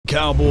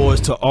Cowboys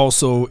to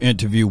also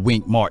interview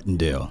Wink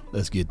Martindale.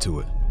 Let's get to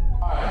it.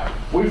 All right.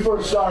 We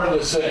first started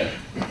this thing.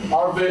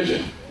 Our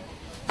vision,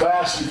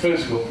 fast and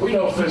physical. We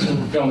know physical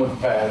will come with the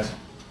pads.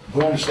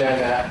 We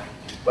understand that.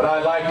 But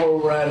I like where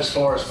we're at as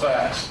far as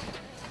fast.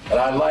 And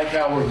I like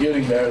how we're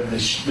getting there,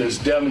 this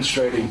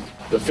demonstrating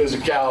the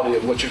physicality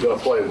of what you're going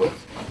to play with.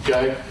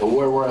 Okay? But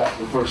where we're at,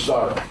 we first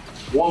started.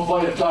 One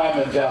play at a time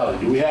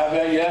mentality. Do we have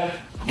that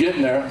yet?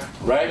 Getting there,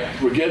 right?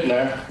 We're getting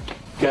there.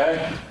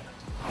 Okay?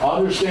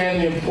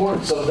 Understand the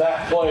importance of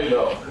that play,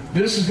 though.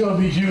 This is going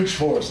to be huge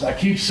for us. I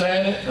keep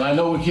saying it, and I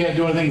know we can't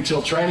do anything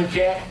until training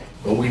camp,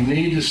 but we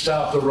need to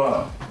stop the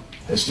run.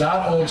 It's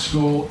not old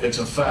school, it's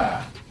a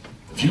fact.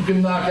 If you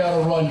can knock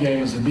out a run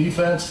game as a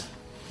defense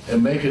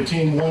and make a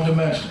team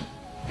one-dimensional,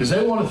 because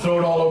they want to throw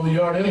it all over the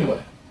yard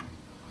anyway,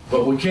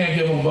 but we can't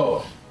give them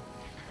both,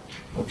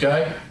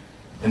 okay?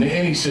 In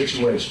any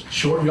situation.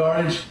 Short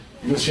yardage,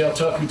 you're going to see how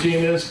tough your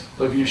team is?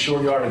 Look at your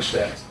short yardage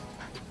stats.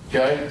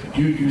 Okay,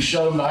 you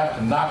shut them back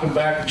and knock them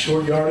back in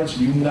short yardage,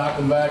 you knock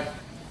them back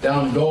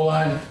down the goal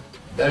line.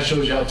 That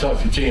shows you how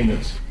tough your team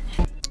is.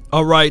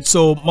 All right,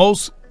 so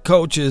most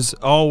coaches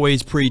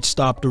always preach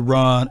stop the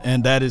run,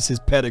 and that is his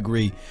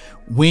pedigree.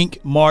 Wink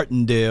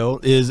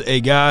Martindale is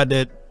a guy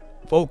that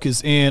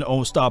focus in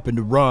on stopping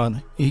the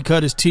run. He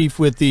cut his teeth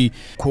with of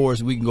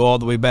course, we can go all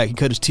the way back. He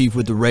cut his teeth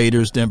with the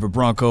Raiders, Denver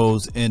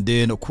Broncos, and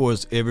then, of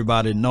course,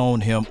 everybody know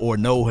him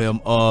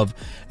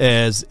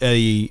as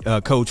a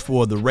coach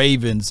for the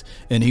Ravens,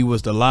 and he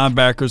was the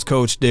linebackers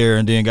coach there,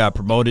 and then got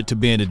promoted to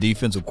being the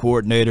defensive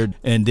coordinator,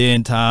 and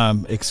then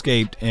time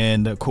escaped,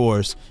 and, of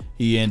course,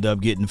 he ended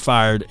up getting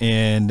fired,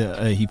 and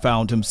he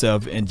found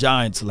himself in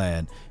Giants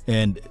land.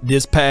 And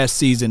this past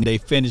season, they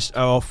finished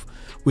off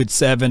with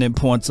 7 in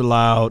points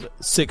allowed,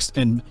 6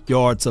 in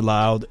yards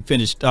allowed,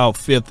 finished out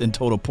 5th in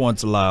total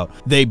points allowed.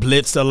 They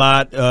blitzed a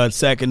lot,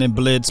 second in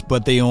blitz,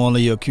 but they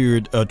only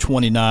accrued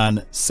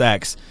 29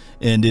 sacks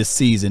in this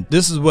season.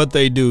 This is what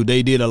they do.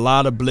 They did a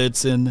lot of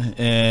blitzing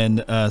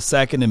and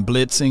second in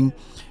blitzing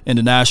in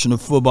the National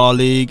Football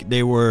League.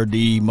 They were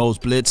the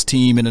most blitzed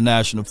team in the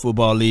National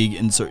Football League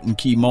in certain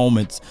key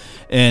moments,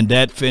 and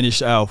that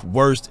finished out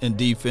worst in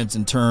defense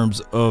in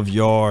terms of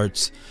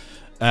yards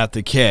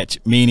after catch,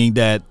 meaning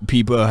that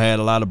people had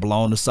a lot of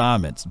blown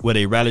assignments where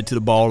they rallied to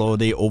the ball or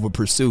they over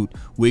pursuit.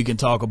 We can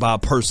talk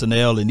about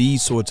personnel and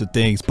these sorts of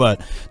things,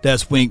 but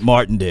that's Wink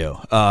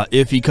Martindale.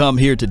 If he come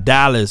here to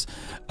Dallas,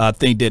 I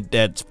think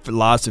that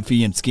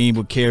philosophy and scheme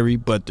will carry,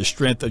 but the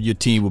strength of your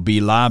team will be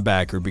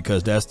linebacker,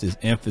 because that's the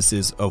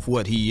emphasis of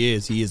what he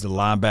is. He is a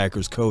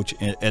linebackers coach,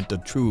 and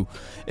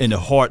in the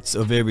hearts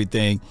of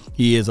everything,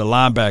 he is a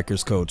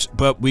linebackers coach.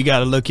 But we got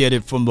to look at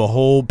it from the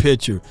whole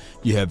picture.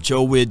 You have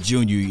Joe Witt Jr.,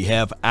 you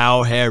have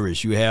Al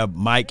Harris, you have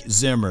Mike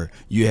Zimmer,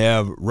 you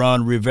have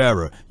Ron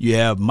Rivera, you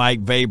have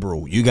Mike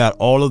Vabro. You got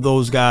all of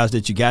those guys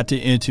that you got to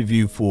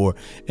interview for,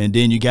 and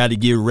then you got to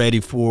get ready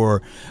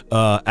for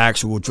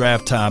actual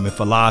draft time and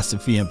philosophy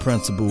and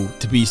principle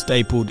to be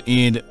stapled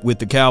in with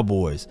the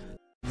Cowboys.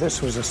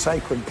 This was a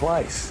sacred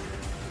place.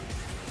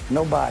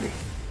 Nobody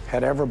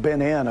had ever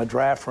been in a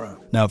draft room.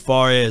 Now, as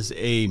far as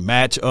a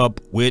matchup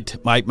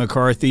with Mike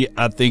McCarthy,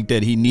 I think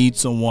that he needs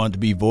someone to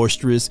be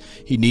boisterous.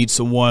 He needs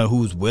someone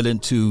who's willing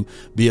to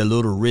be a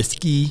little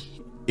risky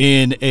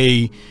in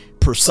a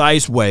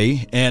precise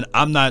way, and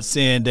I'm not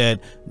saying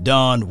that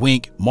Don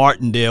Wink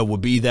Martindale will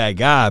be that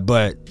guy,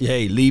 but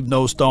hey, leave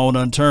no stone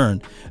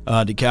unturned.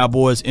 The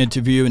Cowboys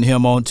interviewing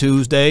him on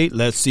Tuesday.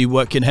 Let's see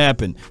what can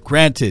happen.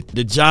 Granted,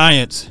 the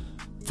Giants,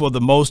 for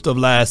the most of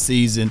last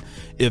season,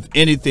 if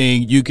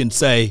anything, you can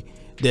say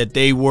that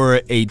they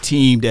were a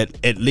team that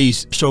at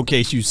least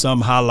showcased you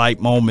some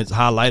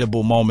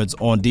highlightable moments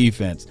on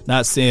defense.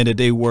 Not saying that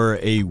they were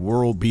a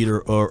world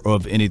beater or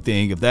of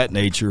anything of that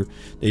nature.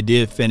 They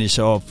did finish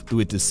off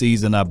with the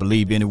season, I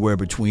believe, anywhere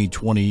between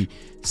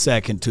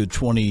 22nd to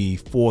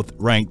 24th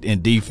ranked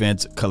in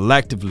defense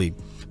collectively.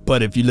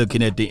 But if you're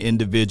looking at the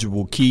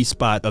individual key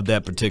spot of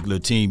that particular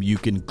team, you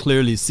can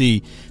clearly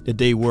see that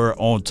they were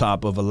on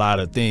top of a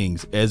lot of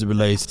things as it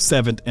relates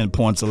 7th in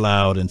points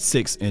allowed and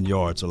 6th in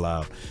yards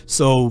allowed.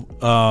 So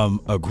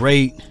a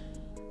great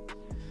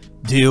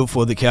deal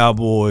for the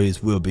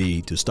Cowboys will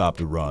be to stop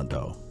the run,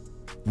 though.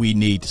 We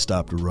need to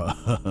stop the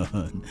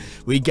run.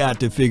 We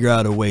got to figure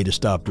out a way to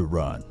stop the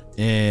run.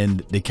 And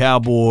the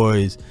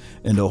Cowboys,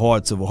 in the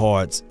hearts of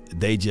hearts,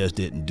 they just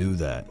didn't do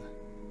that.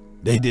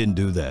 They didn't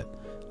do that.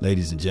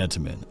 Ladies and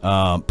gentlemen,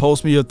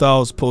 post me your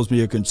thoughts, post me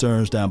your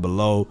concerns down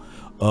below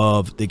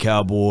of the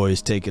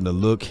Cowboys taking a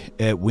look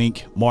at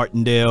Wink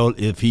Martindale,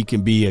 if he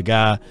can be a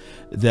guy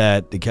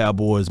that the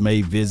Cowboys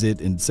may visit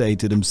and say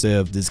to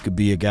themselves, this could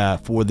be a guy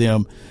for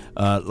them.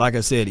 Like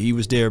I said, he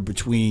was there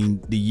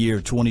between the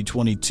year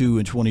 2022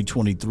 and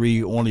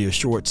 2023, only a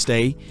short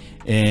stay.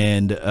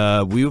 And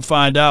we will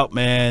find out,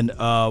 man,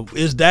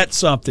 is that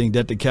something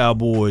that the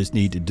Cowboys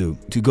need to do,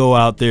 to go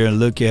out there and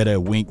look at a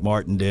Wink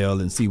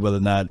Martindale and see whether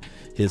or not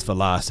his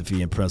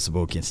philosophy and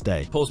principle can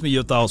stay. Post me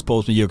your thoughts,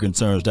 post me your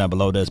concerns down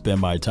below. That's been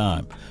my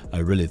time. I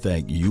really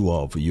thank you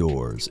all for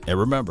yours. And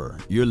remember,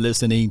 you're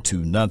listening to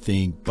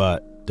nothing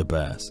but to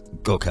pass.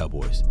 Go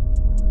Cowboys.